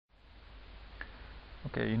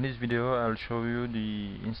Okay, in this video I'll show you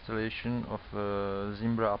the installation of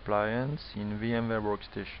Zimbra appliance in VMware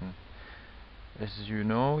Workstation. As you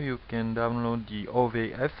know, you can download the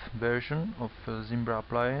OVF version of Zimbra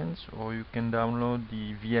appliance, or you can download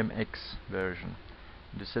the VMX version.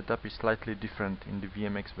 The setup is slightly different in the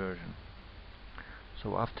VMX version.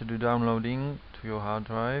 So after the downloading to your hard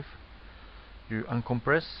drive, you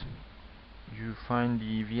uncompress, you find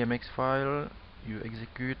the VMX file, you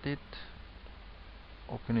execute it,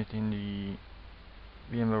 open it in the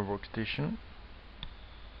VMware Workstation,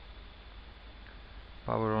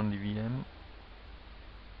 power on the VM.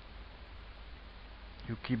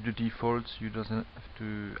 You keep the defaults, you doesn't have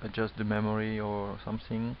to adjust the memory or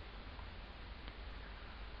something.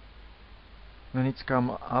 When it's come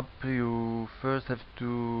up, you first have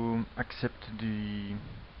to accept the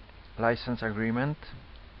license agreement.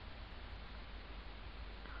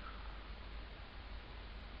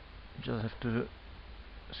 You just have to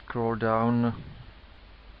scroll down,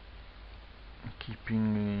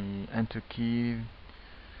 keeping the enter key,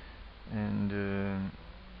 and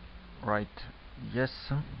write yes.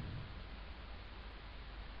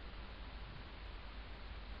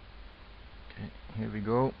 Okay, here we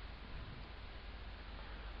go.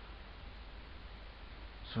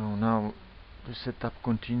 So now the setup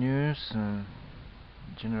continues,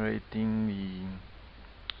 generating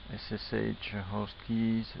the SSH host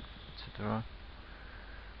keys, etc.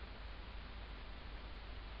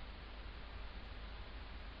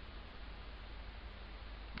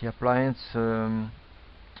 The appliance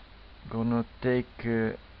gonna take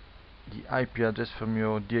the IP address from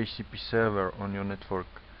your DHCP server on your network.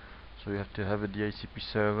 So you have to have a DHCP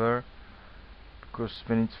server, because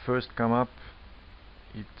when it first come up,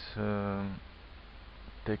 it's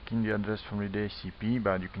taking the address from the DHCP,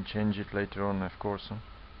 but you can change it later on, of course.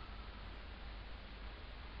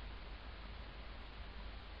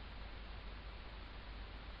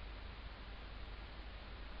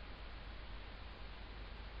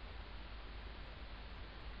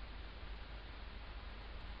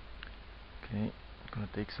 Okay, it's gonna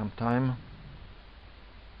take some time.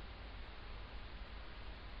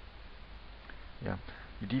 Yeah,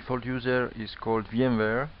 the default user is called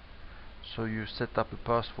VMware, so you set up a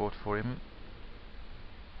password for him,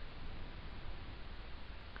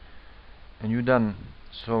 and you're done.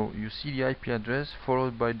 So you see the IP address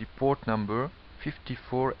followed by the port number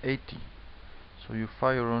 5480. So you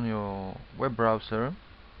fire on your web browser,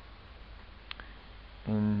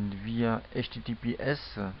 and via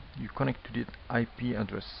HTTPS you connect to the IP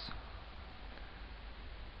address.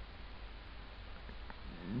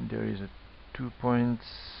 There is a 2 points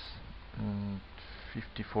and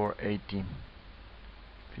 5480.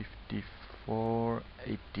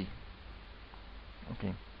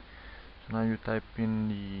 Okay, so now you type in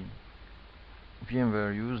the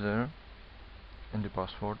VMware user and the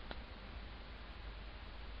password,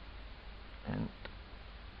 and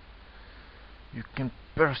you can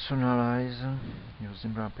personalize your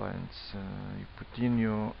Zimbra appliance. You put in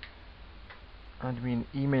your admin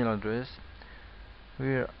email address.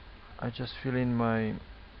 Here I just fill in my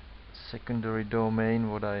secondary domain,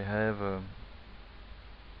 what I have.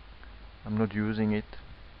 I'm not using it.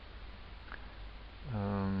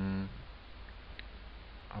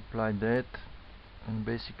 Apply that, and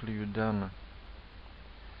basically you're done.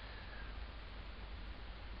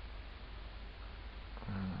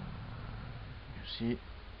 You see,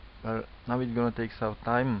 well, now it's gonna take some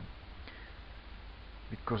time,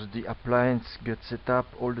 because the appliance gets set up,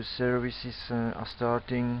 all the services are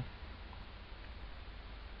starting,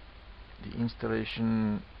 the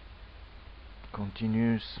installation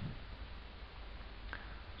continues.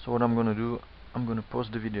 So what I'm gonna do, I'm gonna pause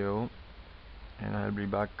the video, and I'll be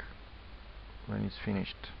back when it's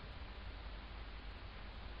finished.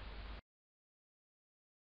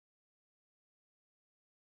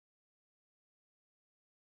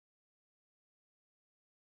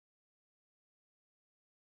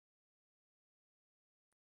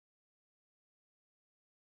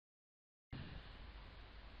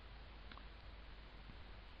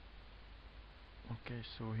 Okay,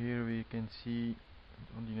 so here we can see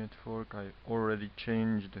on the network I already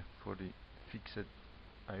changed for the fixed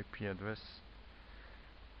IP address,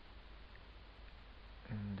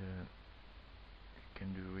 and you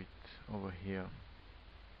can do it over here.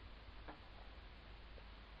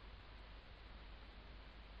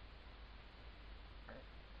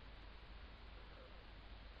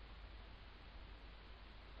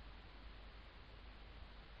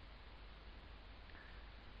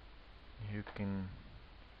 You can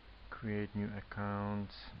create new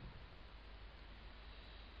accounts,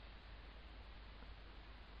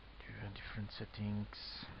 you different settings.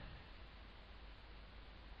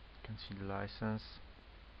 You can see the license.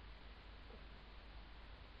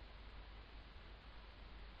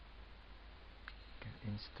 You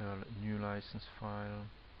can install a new license file,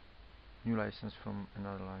 new license from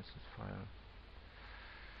another license file.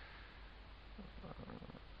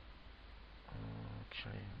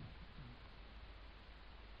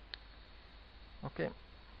 Okay.